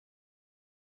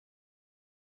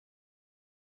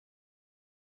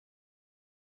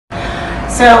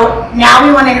So now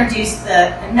we want to introduce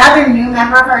another new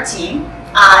member of our team.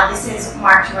 This is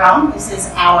Jerome. This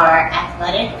is our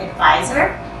athletic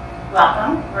advisor.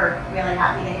 Welcome. We're really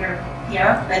happy that you're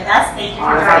here with us. Thank you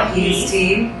for joining the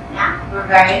team. Yeah, we're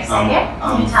very excited.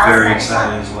 I'm very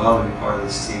excited as well to be part of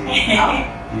this team.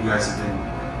 You guys have been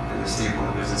a staple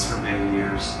in the business for many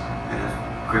years and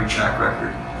a great track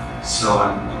record. So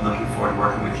I'm looking forward to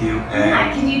working with you.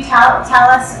 And can you tell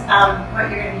us what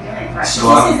you're going to be doing for us?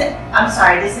 So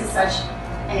this is such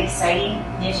an exciting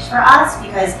niche for us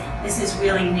because this is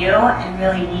really new and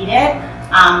really needed.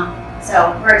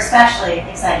 So we're especially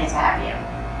excited to have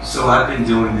you. So I've been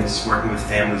doing this, working with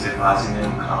families, advising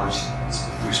them in college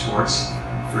through sports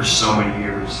for so many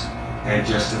years, and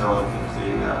just developed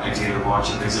the idea to launch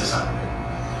a business out of it.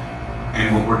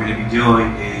 And what we're going to be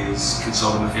doing is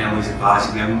consulting with families,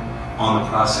 advising them on the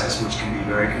process, which can be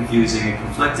very confusing and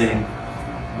conflicting,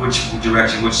 which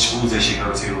direction, which schools they should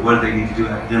go to, what do they need to do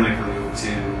academically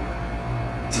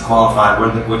to qualify,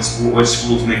 which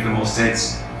schools make the most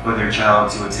sense for their child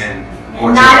to attend.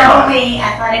 And not only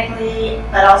athletically,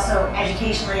 but also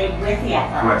educationally with the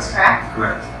athletics, correct?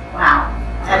 Correct. Wow,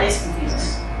 that is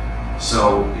confusing.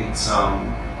 So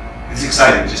it's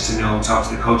exciting just to talk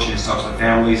to the coaches, talk to the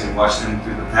families, and watch them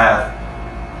through the path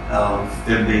of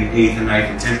them being 8th and 9th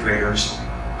and 10th graders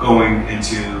going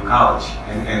into college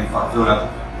and filling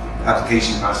out the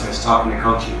application process, talking to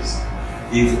coaches.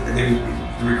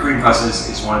 The recruiting process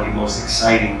is one of the most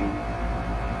exciting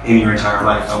in your entire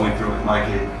life. I went through it with my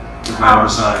kid, with my older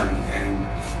son,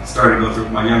 and started to go through it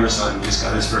with my younger son, who just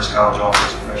got his first college offer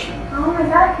as a freshman. Oh my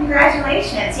God,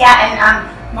 congratulations. Yeah,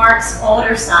 and Mark's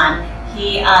older son,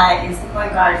 he is the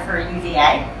point guard for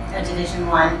UVA, a Division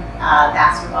I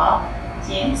basketball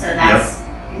team, so that's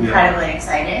incredibly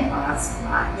exciting. Oh, that's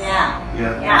nice.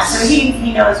 Yeah. So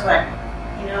he knows the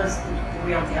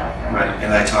real deal. Right,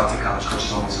 and I talk to college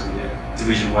coaches almost every day,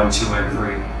 Division I, II, and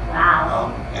III.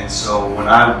 Wow. And so when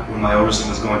my older son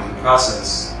was going through the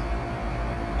process,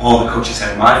 all the coaches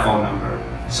had my phone number,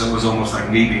 so it was almost like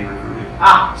me being recruited.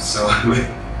 So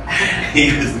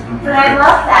he was the recruiter. But I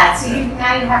love that. So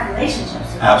now you have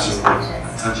relationships with Absolutely.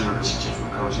 coaches. Tons of relationships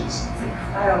with coaches. It's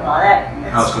incredible.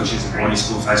 That's college coaches, boarding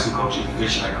schools, high school coaches. In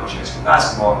addition, I coach high school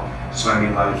basketball, so I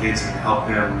meet a lot of kids and help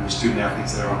them, student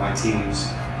athletes that are on my teams,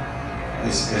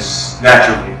 as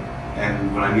naturally.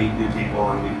 And when I meet new people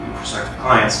and meet new prospective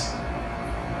clients,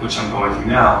 which I'm going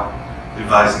through now,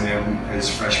 advising them as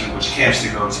freshmen which camps to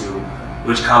go to,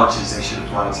 which colleges they should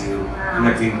apply to,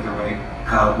 connecting with the right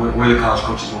college, where the college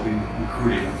coaches will be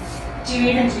recruiting. Do you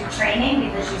even do training?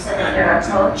 Because you said that you're a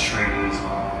coach. Training as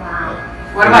well.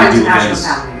 Wow. What about international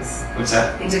families? What's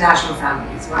that? International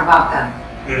families. What about them?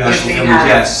 International families,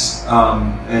 yes.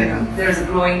 And there's a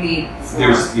growing need.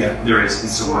 There is. And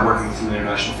so we're working with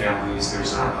international families.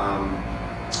 There's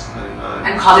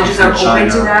and colleges are open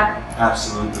to that?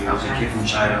 Absolutely. There's a kid from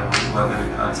China who I've been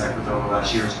in contact with over the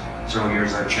last several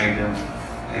years. I've trained him,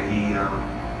 and he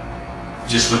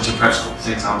just went to prep school,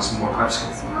 St. Thomas More Prep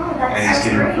School. Oh, that's and he's so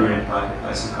getting great. recruited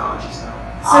by some colleges now.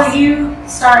 So you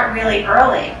start really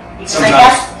early, because I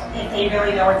guess if they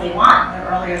really know what they want, the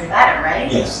earlier the better,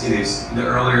 right? Yes, it is. The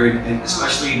earlier, and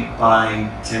especially by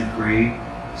 10th grade,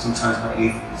 sometimes by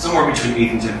 8th, somewhere between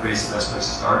 8th and 10th grade is the best place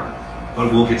to start.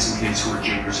 But we'll get some kids who are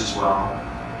juniors as well,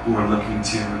 who are looking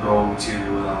to go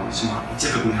to some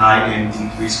typically high-end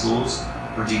D3 schools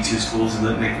or D2 schools and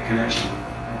make the connection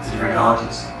to different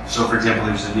colleges. So, for example,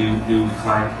 there's a new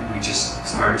client that we just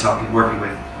started working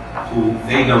with, who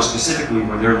they know specifically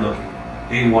where they're looking.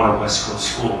 They want a West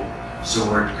Coast school. So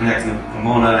we're connecting them with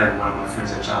Pomona, and one of my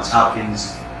friends at Johns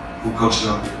Hopkins, who coaches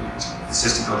on the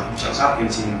assistant coach of the Johns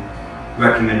Hopkins team,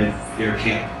 recommended their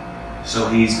camp. So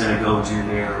he's going to go do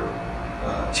their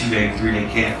 2-day, 3-day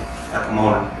camp at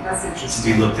Pomona. That's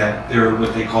interesting. To be looked at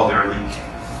what they call their elite camp.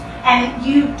 And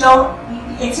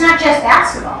it's not just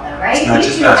basketball though, right? It's not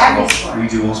just do basketball. every sport. We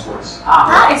do all sports.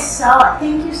 That is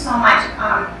thank you so much.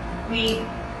 We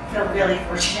feel really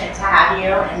fortunate to have you,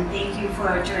 and thank you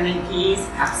for joining Peas.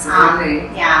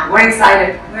 Absolutely. We're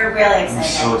excited. We're really excited. I'm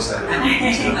so excited.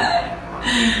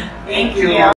 Thank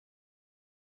you.